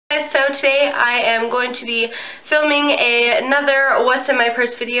I am going to be filming another What's in My Purse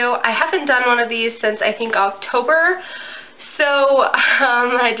video. I haven't done one of these since I think October, so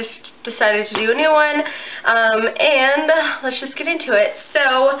I just decided to do a new one, and let's just get into it.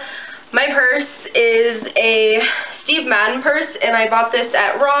 So my purse is a Steve Madden purse, and I bought this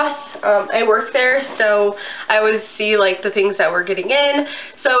at Ross. I work there, so I always see like the things that we're getting in,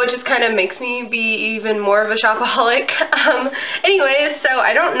 so it just kind of makes me be even more of a shopaholic. Anyways, so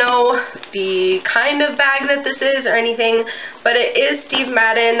I don't know the kind of bag that this is or anything, but it is Steve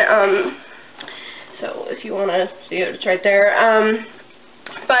Madden. So if you want to see it, it's right there.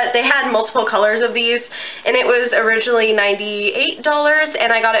 But they had multiple colors of these, and it was originally $98,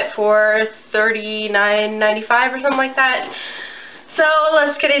 and I got it for $39.95 or something like that. So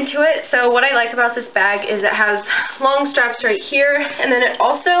let's get into it. So what I like about this bag is it has long straps right here, and then it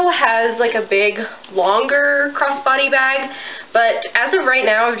also has like a big, longer crossbody bag, but as of right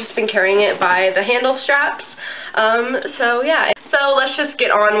now I've just been carrying it by the handle straps. So yeah, so let's just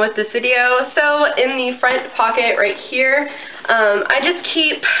get on with this video. So in the front pocket right here, I just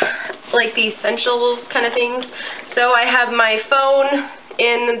keep like the essentials kind of things. So I have my phone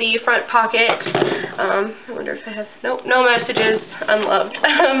in the front pocket. I wonder if I have, nope, no messages, unloved.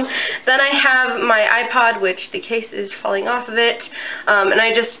 Then I have my iPod, which the case is falling off of it, and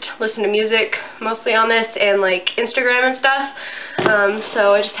I just listen to music mostly on this, and like Instagram and stuff.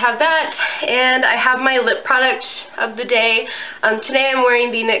 So I just have that, and I have my lip product of the day. Today I'm wearing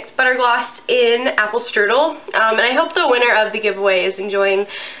the NYX Butter Gloss in Apple Strudel, and I hope the winner of the giveaway is enjoying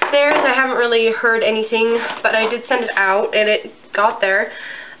theirs. I haven't really heard anything, but I did send it out, and it got there.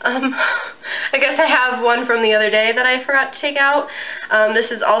 I guess I have one from the other day that I forgot to take out. This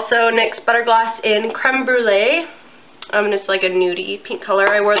is also NYX Butter Gloss in Creme Brulee, and it's like a nudie pink color.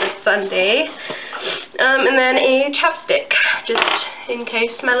 I wore this Sunday. And then a chapstick, just in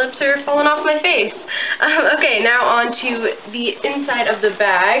case my lips are falling off my face. Okay, now on to the inside of the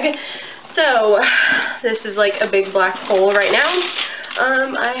bag. So, this is like a big black hole right now.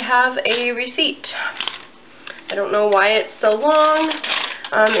 I have a receipt. I don't know why it's so long.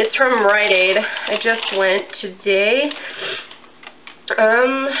 It's from Rite Aid. I just went today.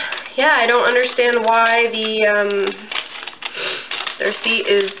 Yeah, I don't understand why the receipt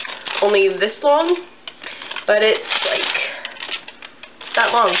is only this long, but it's like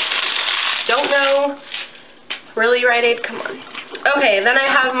that long. Don't know. Really, Rite Aid? Come on. Okay, then I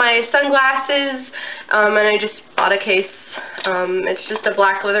have my sunglasses, and I just bought a case. It's just a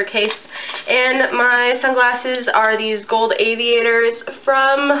black leather case, and my sunglasses are these gold aviators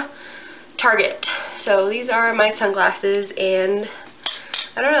from Target. So these are my sunglasses, and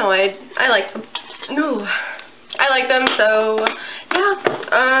I don't know, I like them. Ooh, I like them, so yeah.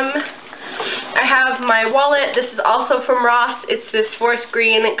 I have my wallet. This is also from Ross. It's this forest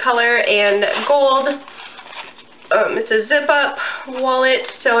green color and gold. It's a zip-up wallet,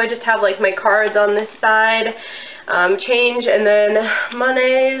 so I just have like my cards on this side, change, and then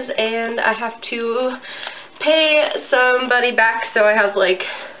monies, and I have to pay somebody back, so I have like,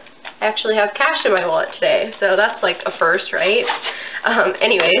 I actually have cash in my wallet today, so that's like a first, right?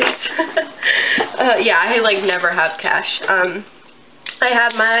 Anyways, yeah, I like never have cash. I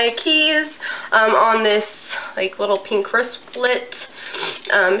have my keys on this like little pink wristlet.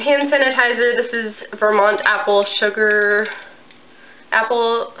 Hand sanitizer. This is Vermont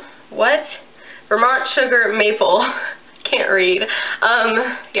Vermont Sugar Maple. Can't read.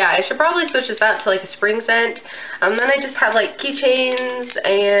 Yeah, I should probably switch this out to like a spring scent. Then I just have like keychains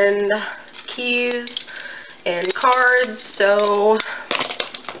and keys and cards. So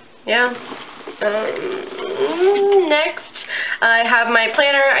yeah. Next, I have my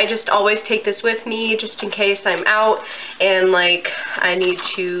planner. I just always take this with me just in case I'm out and like I need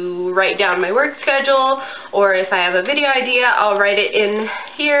to write down my work schedule, or if I have a video idea, I'll write it in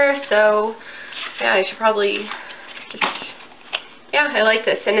here. So yeah, I should probably just, yeah, I like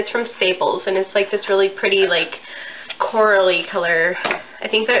this, and it's from Staples, and it's like this really pretty like corally color. I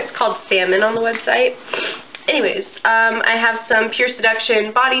think that it's called Salmon on the website. Anyways, I have some Pure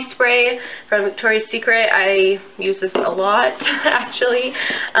Seduction body spray from Victoria's Secret. I use this a lot, actually.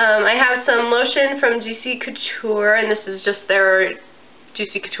 I have some lotion from Juicy Couture, and this is just their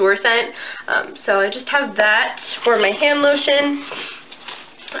Juicy Couture scent. So I just have that for my hand lotion.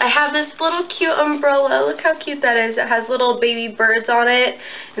 I have this little cute umbrella. Look how cute that is. It has little baby birds on it,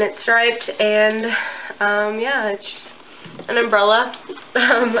 and it's striped, and yeah, it's an umbrella.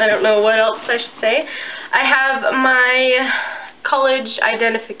 I don't know what else I should say. I have my college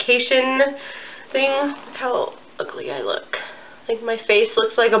identification thing. Look how ugly I look. Like my face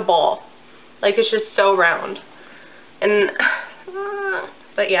looks like a ball. Like it's just so round. And,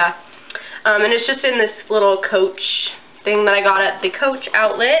 but yeah. and it's just in this little Coach thing that I got at the Coach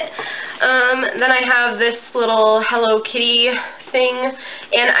outlet. Then I have this little Hello Kitty thing,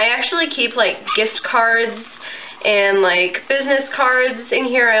 and I actually keep like gift cards and like business cards in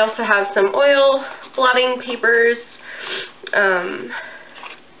here. I also have some oil blotting papers.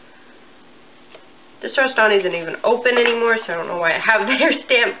 This Rust-On isn't even open anymore, so I don't know why I have their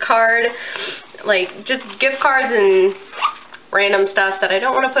stamp card. Like, just gift cards and random stuff that I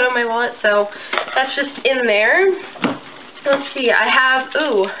don't want to put in my wallet, so that's just in there. Let's see, I have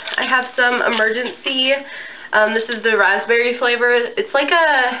some Emergen-C. This is the raspberry flavor. It's like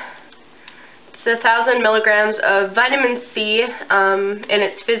it's 1,000 milligrams of vitamin C, and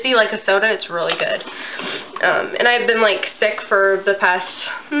it's fizzy like a soda. It's really good. And I've been like sick for the past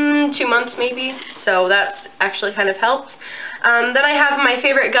 2 months maybe, so that's actually kind of helped. Then I have my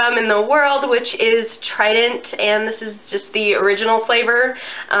favorite gum in the world, which is Trident, and this is just the original flavor.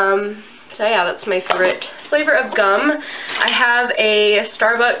 So yeah, that's my favorite flavor of gum. I have a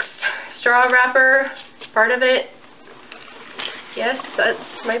Starbucks straw wrapper, part of it. Yes, that's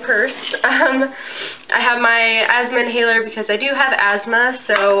my purse. I have my asthma inhaler because I do have asthma,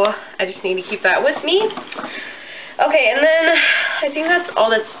 so I just need to keep that with me. Okay, and then I think that's all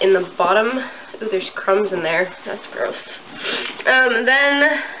that's in the bottom. Ooh, there's crumbs in there. That's gross. Then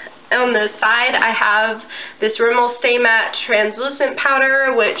on the side I have this Rimmel Stay Matte translucent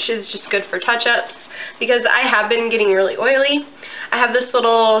powder, which is just good for touch-ups because I have been getting really oily. I have this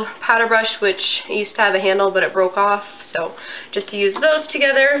little powder brush which used to have a handle but it broke off, so just to use those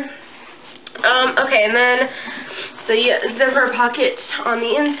together. Okay, and then the zipper pocket on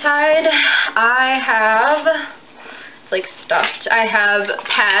the inside, I have, it's like stuffed, I have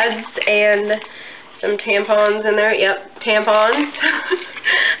pads and some tampons in there. Yep, tampons.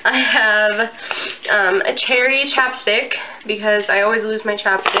 I have a cherry chapstick because I always lose my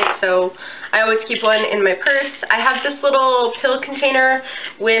chapstick, so I always keep one in my purse. I have this little pill container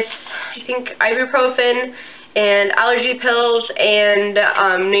with, I think, ibuprofen and allergy pills and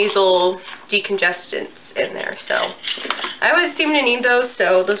nasal decongestants in there, so I always seem to need those,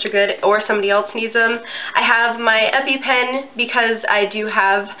 so those are good, or somebody else needs them. I have my EpiPen because I do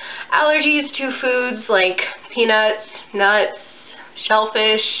have allergies to foods like peanuts, nuts,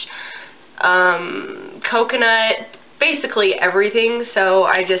 shellfish, coconut, basically everything, so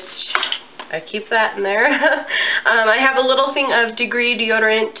I keep that in there. I have a little thing of Degree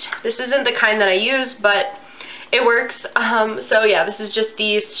deodorant. This isn't the kind that I use, but it works. So yeah, this is just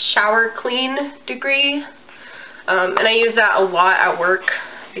the Shower Clean Degree, and I use that a lot at work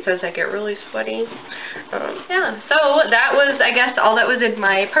because I get really sweaty. Yeah, so that was, I guess, all that was in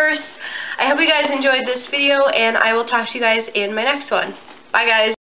my purse. I hope you guys enjoyed this video, and I will talk to you guys in my next one. Bye, guys.